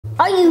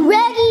Are you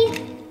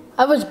ready?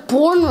 I was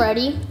born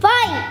ready.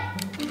 Fight!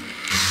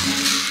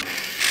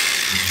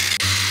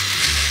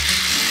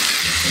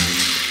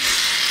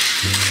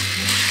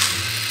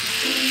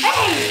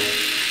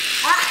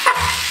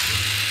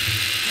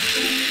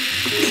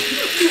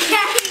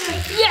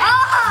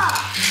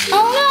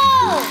 Oh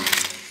no!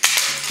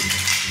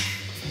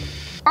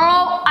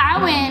 Oh,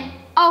 I win.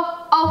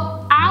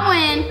 Oh, I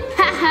win.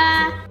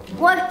 Haha.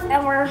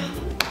 Whatever.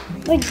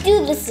 Let's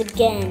do this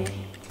again.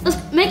 Let's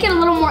make it a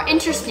little more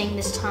interesting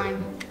this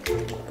time.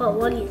 But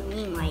what do you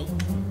mean, like?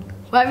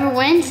 Whoever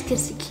wins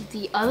gets to keep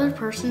the other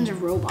person's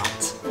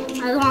robots.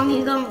 As long as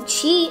you don't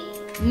cheat.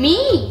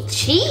 Me?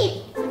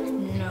 Cheat?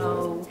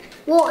 No.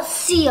 We'll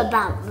see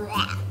about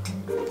that.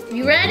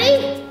 You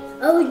ready?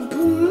 I was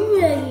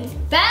born ready.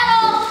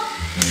 Battle!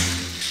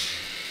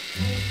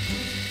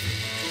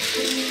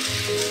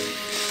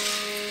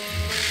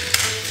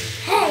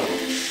 Hey!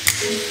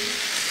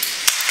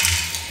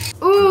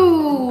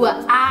 Ooh,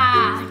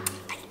 I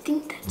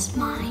think that's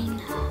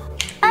mine.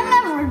 I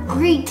never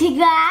agreed to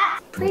that.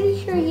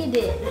 Pretty sure you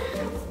did.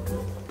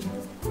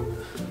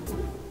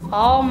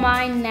 All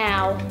mine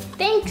now.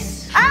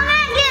 Thanks. I'm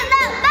gonna get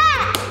that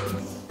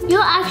back.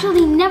 You'll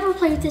actually never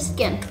play with this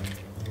again.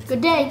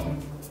 Good day.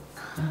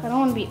 I don't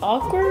want to be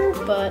awkward,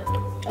 but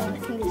I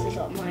think this is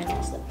all mine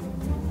also.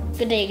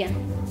 Good day again.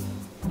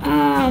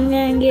 I'm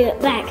gonna get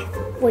it back.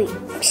 Wait,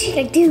 what should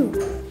I do?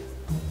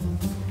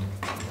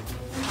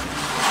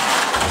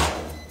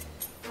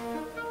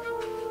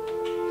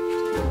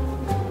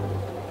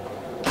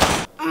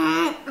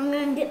 I'm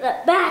gonna get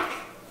that back.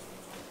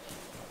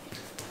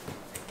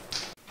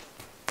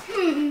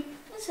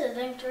 This is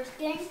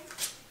interesting.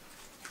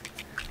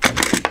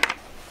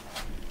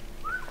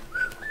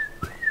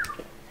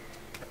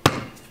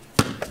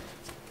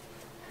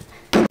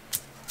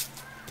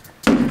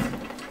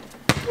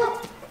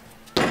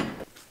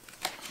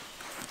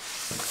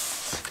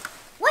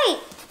 Wait,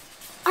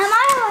 I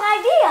might have an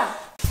idea.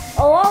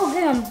 Oh, I'll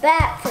get them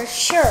back for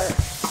sure.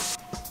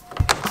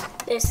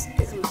 This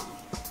is mine.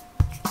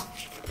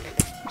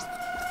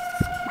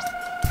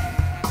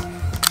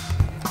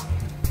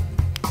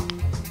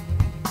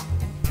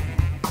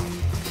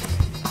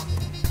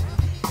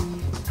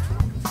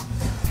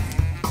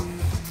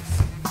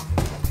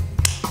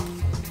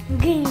 I'm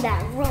getting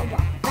that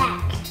robot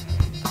back.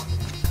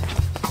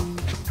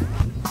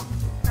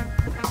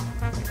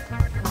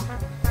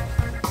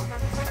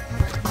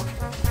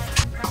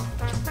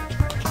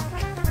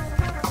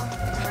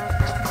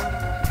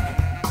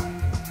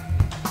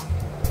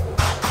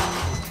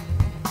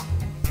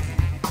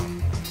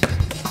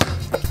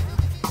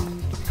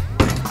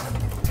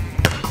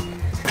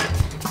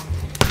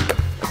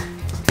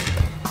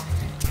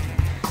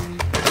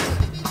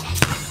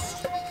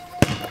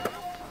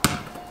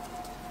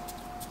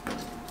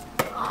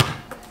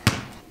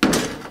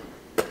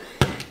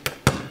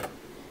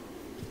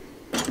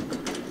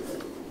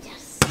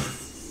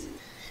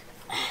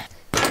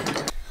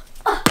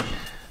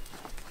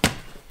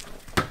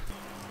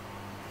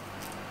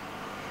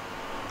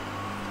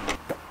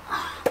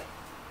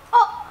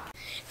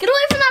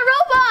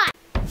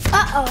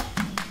 Uh-oh.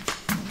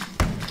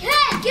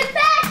 Ken, get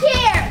back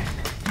here!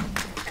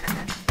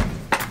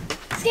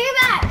 Stay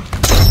back.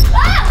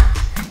 Ah!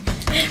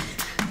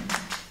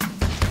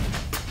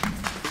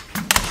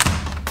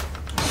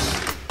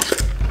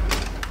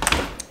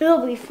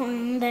 It'll be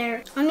fun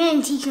there. I'm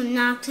gonna teach him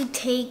not to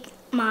take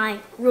my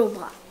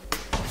robot.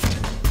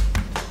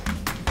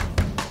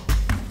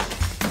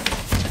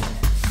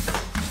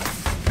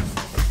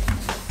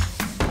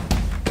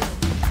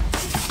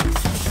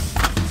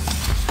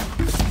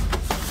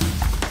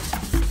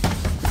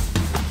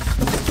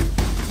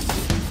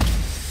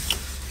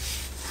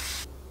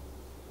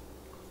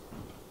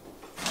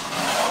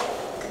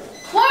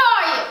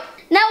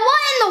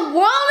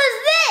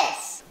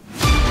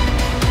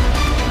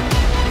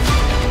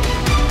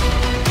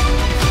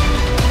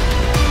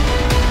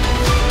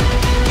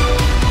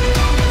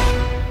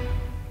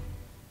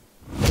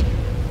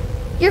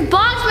 Your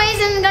box maze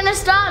isn't gonna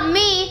stop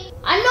me.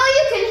 I know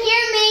you can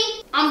hear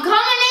me. I'm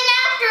coming in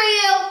after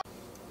you.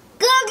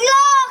 Good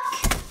luck!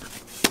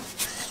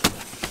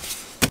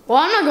 Well,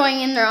 I'm not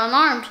going in there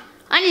unarmed.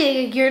 I need to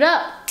get geared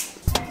up.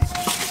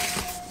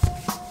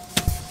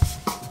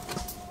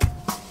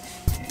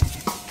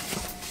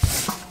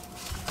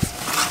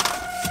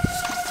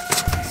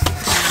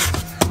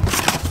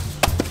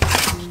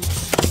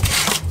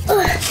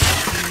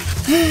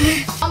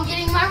 I'm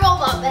getting my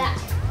robot back.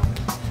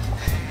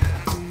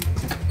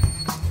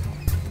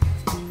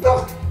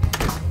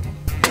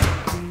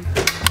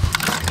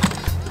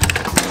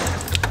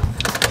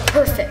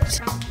 Perfect.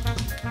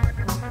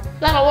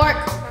 That'll work.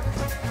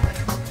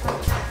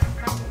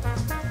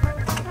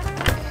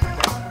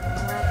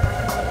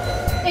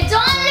 It's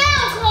on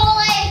now,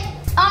 Coley.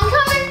 I'm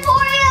coming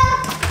for you.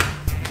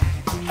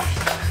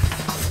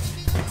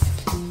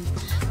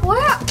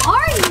 Where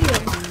are you?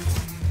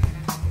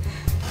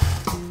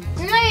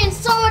 You're gonna be in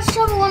so much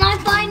trouble when I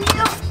find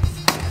you.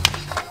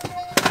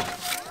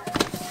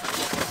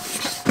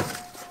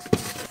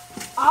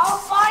 I'll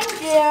find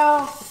you.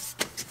 girl.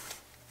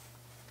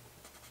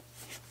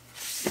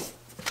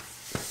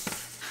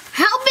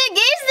 How big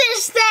is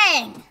this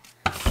thing?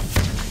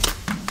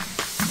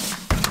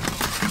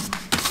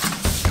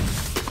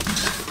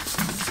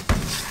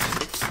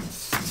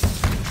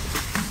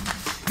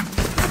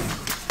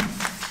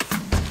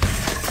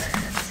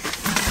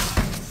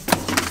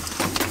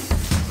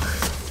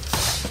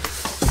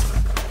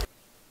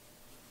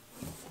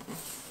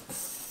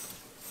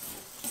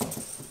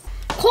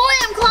 Chloe,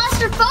 I'm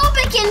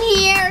claustrophobic in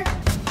here.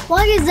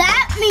 What does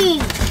that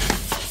mean?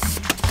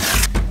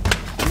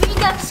 We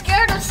got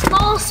scared of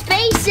small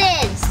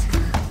spaces.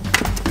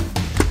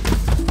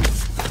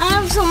 I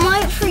have some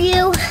light for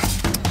you.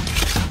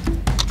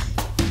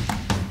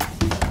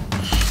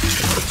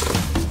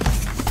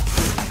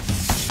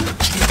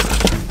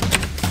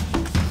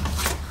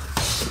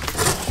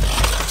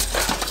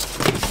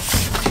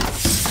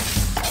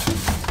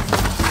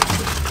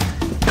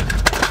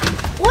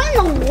 What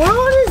in the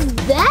world is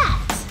that?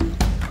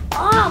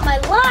 Oh, my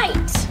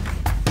light.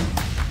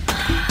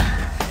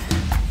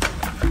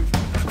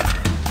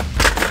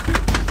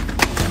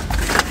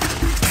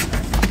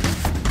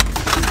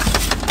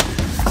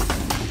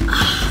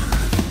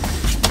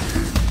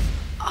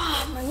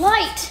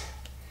 Light.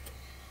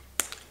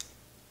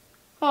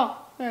 Oh,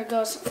 there it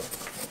goes.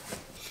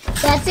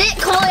 That's it,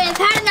 Chloe. I've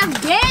had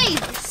enough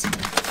games.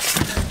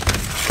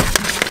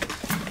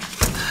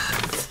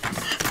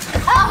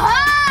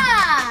 Aha!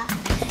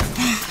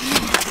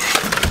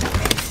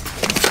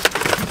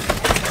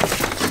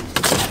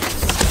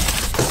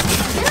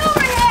 Get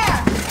over here.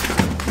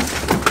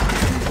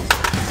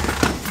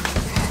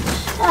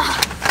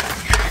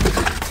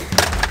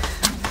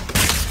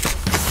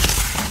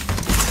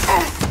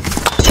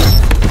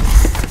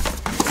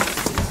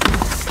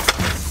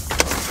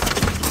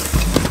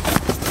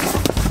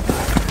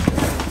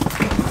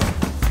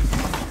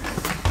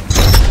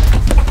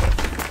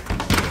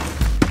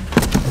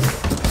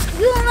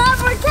 You'll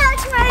never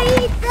catch me,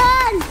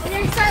 Ethan.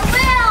 Yes, I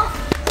will.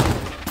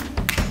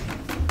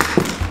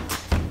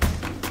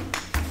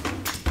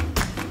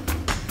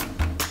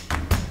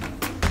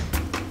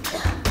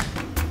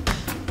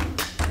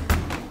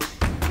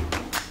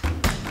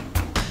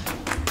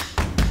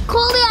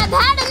 Chloe, I've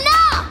had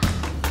enough.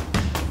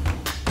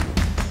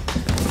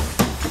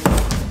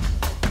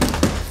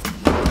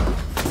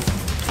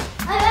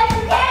 I bet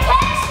you can't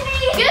catch me.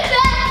 Get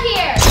back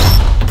here.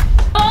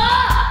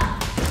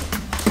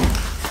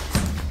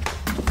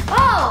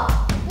 Oh,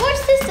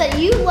 what's this that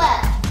you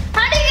left?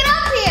 How do you get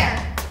up here?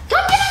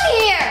 Come get me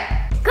here.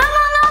 Come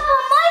on up,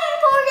 I'm waiting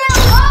for you.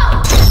 Oh,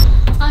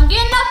 I'm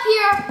getting up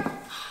here.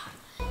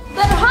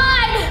 Better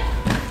hide.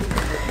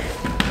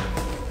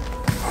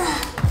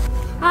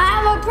 I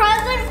have a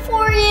present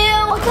for you.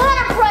 What kind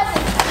of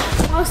present?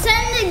 I'll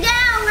send it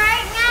down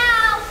right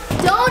now.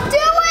 Don't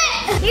do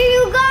it. Here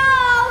you go.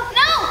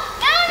 No,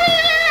 no, no,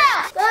 no,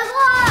 no. Good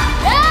luck.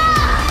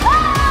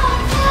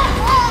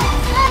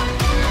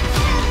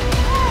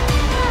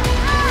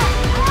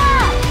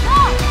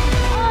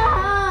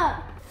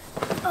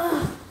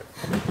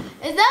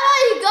 Is that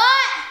all you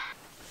got?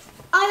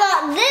 I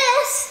got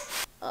this.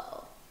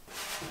 Uh-oh.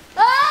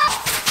 Ah!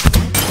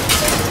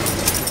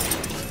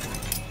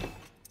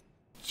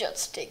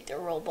 Just take the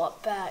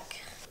robot back.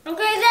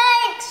 Okay,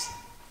 thanks.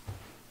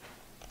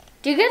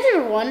 Do you guys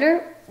ever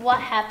wonder what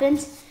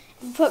happens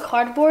if you put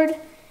cardboard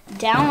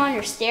down on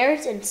your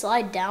stairs and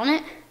slide down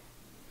it?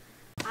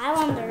 I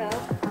wonder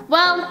though.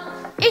 Well,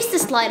 it's the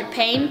slide of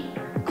pain.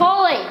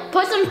 Coley,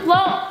 put some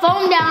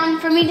foam down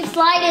for me to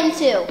slide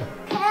into.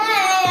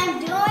 Okay, I'm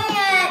doing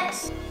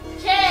it.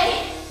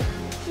 Okay,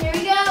 here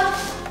we go.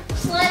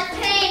 Slide of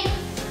pain.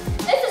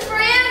 This is for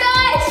you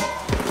guys.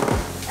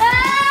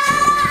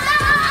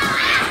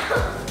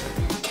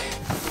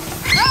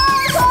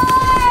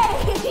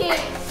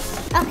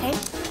 Okay.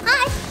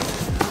 Hi.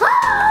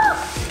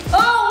 Oh,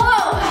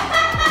 whoa.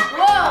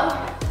 Whoa.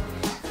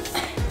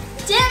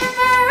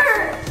 Jennifer.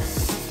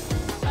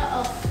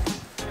 Uh-oh.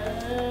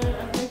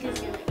 I think it's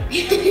gonna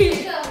Here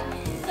you go.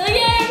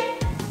 Okay.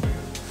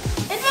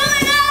 It's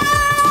moving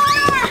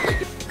on.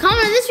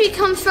 Comment this week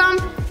comes from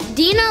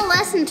Dina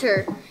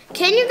Lessenter.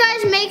 Can you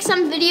guys make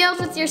some videos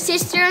with your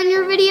sister in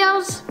your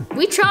videos?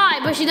 We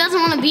tried, but she doesn't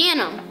want to be in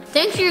them.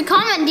 Thanks for your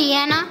comment,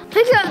 Deanna.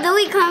 Picture of the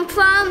week comes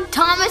from.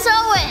 Thomas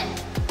Owen.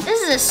 This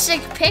is a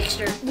sick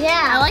picture.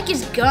 Yeah. I like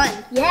his gun.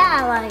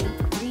 Yeah, like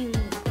really.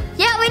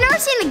 Yeah, we never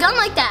seen a gun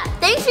like that.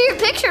 Thanks for your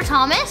picture,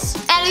 Thomas.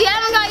 And if you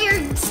haven't got your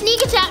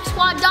Sneak Attack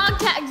Squad dog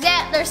tags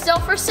yet, they're still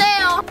for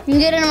sale. You can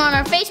get them on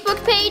our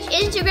Facebook page,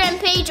 Instagram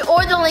page,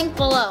 or the link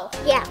below.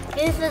 Yeah,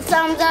 give us a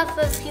thumbs up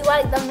if you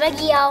like the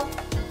video.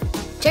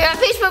 Check out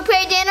our Facebook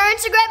page and our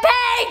Instagram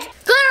page.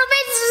 Click on our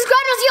faces and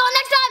subscribe. We'll see you all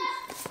next time.